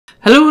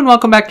Hello and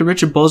welcome back to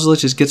Richard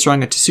Bozulich's Get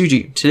Strong at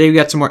Tesuji. Today we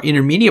got some more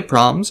intermediate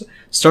problems,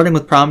 starting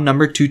with problem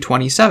number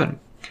 227.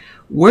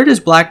 Where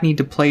does black need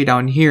to play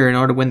down here in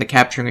order to win the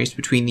capturing race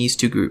between these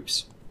two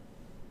groups?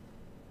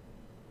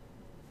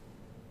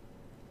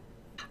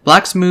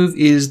 Black's move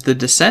is the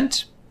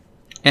descent,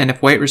 and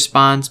if white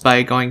responds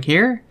by going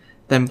here,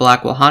 then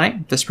black will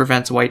hane. This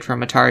prevents white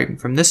from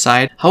Atari from this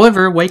side.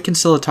 However, white can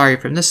still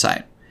Atari from this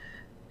side.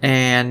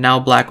 And now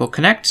black will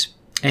connect,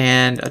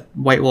 and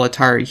white will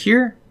Atari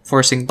here,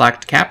 forcing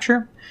black to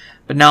capture.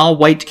 But now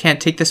white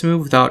can't take this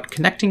move without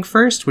connecting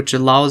first, which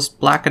allows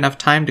black enough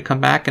time to come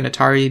back and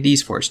Atari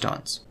these 4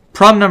 stones.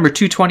 Problem number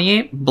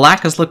 228,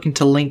 black is looking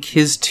to link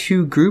his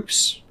 2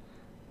 groups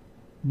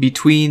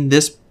between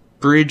this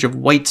bridge of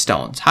white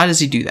stones. How does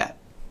he do that?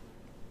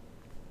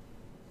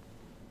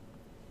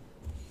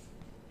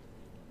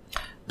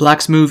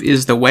 Black's move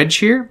is the wedge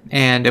here,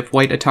 and if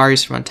white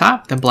Ataris from on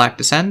top, then black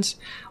descends.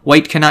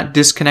 White cannot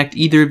disconnect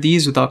either of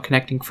these without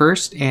connecting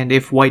first, and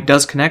if white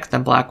does connect,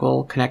 then black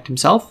will connect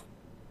himself.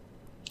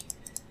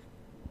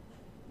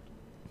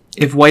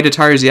 If white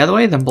Ataris the other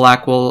way, then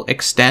black will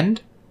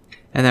extend,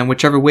 and then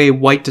whichever way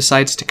white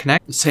decides to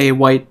connect, say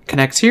white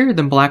connects here,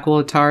 then black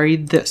will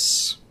Atari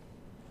this.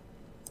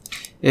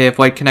 If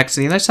white connects to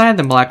the other side,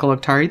 then black will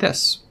Atari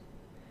this.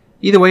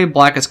 Either way,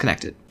 black is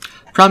connected.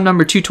 Problem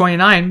number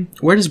 229,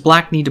 where does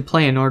black need to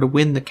play in order to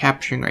win the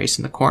capturing race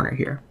in the corner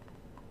here?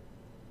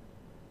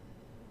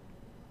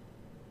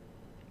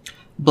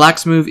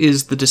 Black's move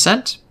is the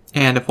descent,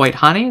 and if white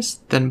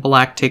hanes, then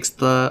black takes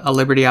a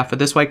liberty off of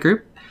this white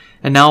group,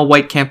 and now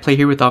white can't play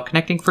here without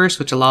connecting first,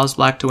 which allows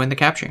black to win the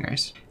capturing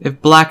race.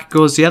 If black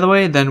goes the other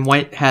way, then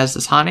white has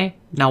this hane.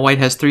 Now white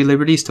has 3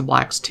 liberties to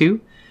black's 2,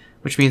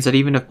 which means that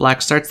even if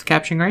black starts the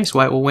capturing race,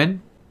 white will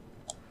win.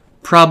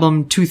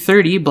 Problem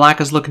 230,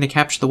 black is looking to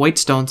capture the white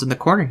stones in the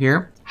corner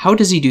here. How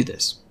does he do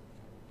this?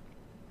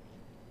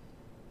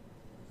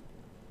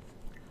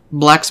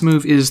 Black's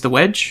move is the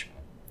wedge,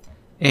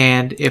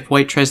 and if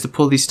white tries to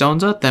pull these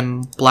stones out,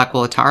 then black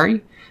will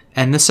Atari,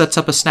 and this sets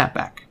up a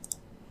snapback.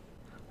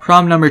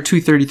 Problem number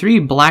 233,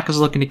 black is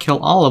looking to kill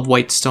all of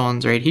white's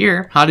stones right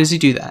here. How does he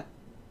do that?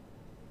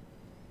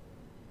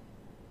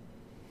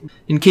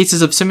 In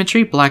cases of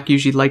symmetry, black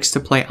usually likes to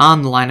play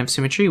on the line of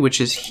symmetry, which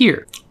is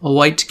here.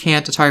 White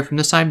can't Atari from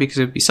this side because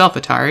it would be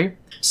self-Atari,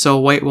 so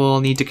white will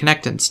need to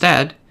connect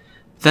instead.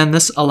 Then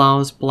this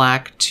allows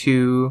black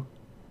to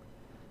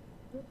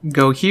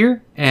go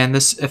here, and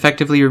this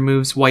effectively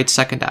removes white's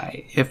second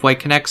eye. If white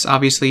connects,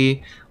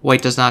 obviously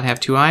white does not have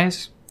 2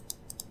 eyes.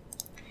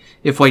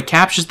 If white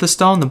captures the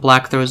stone, then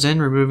black throws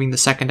in, removing the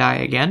second eye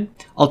again.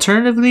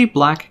 Alternatively,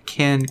 black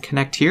can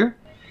connect here,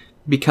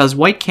 because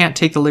white can't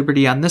take the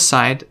liberty on this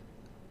side,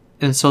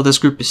 and so this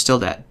group is still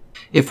dead.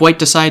 If white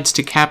decides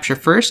to capture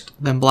first,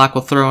 then black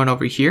will throw in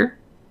over here,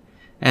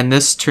 and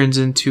this turns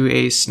into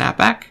a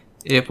snapback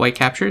if white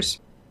captures.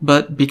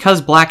 But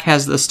because black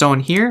has the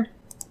stone here,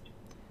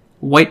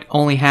 white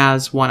only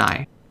has 1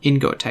 eye, in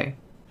gote.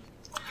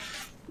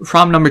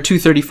 Problem number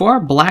 234,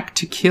 black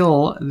to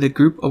kill the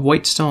group of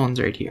white stones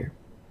right here.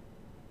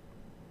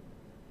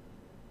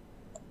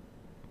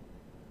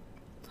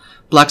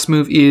 Black's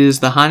move is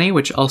the hane,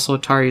 which also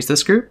Ataris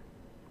this group.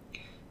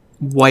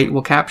 White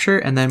will capture,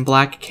 and then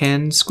black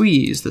can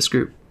squeeze this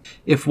group.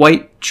 If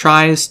white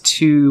tries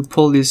to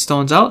pull these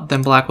stones out,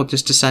 then black will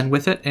just descend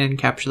with it and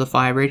capture the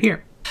 5 right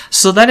here.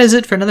 So that is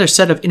it for another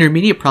set of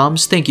intermediate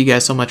problems. Thank you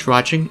guys so much for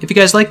watching. If you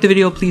guys liked the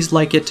video, please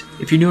like it.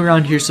 If you're new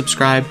around here,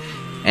 subscribe.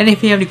 And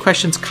if you have any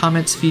questions,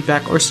 comments,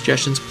 feedback, or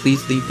suggestions,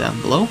 please leave them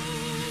below.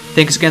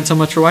 Thanks again so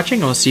much for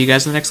watching, and we'll see you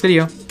guys in the next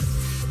video.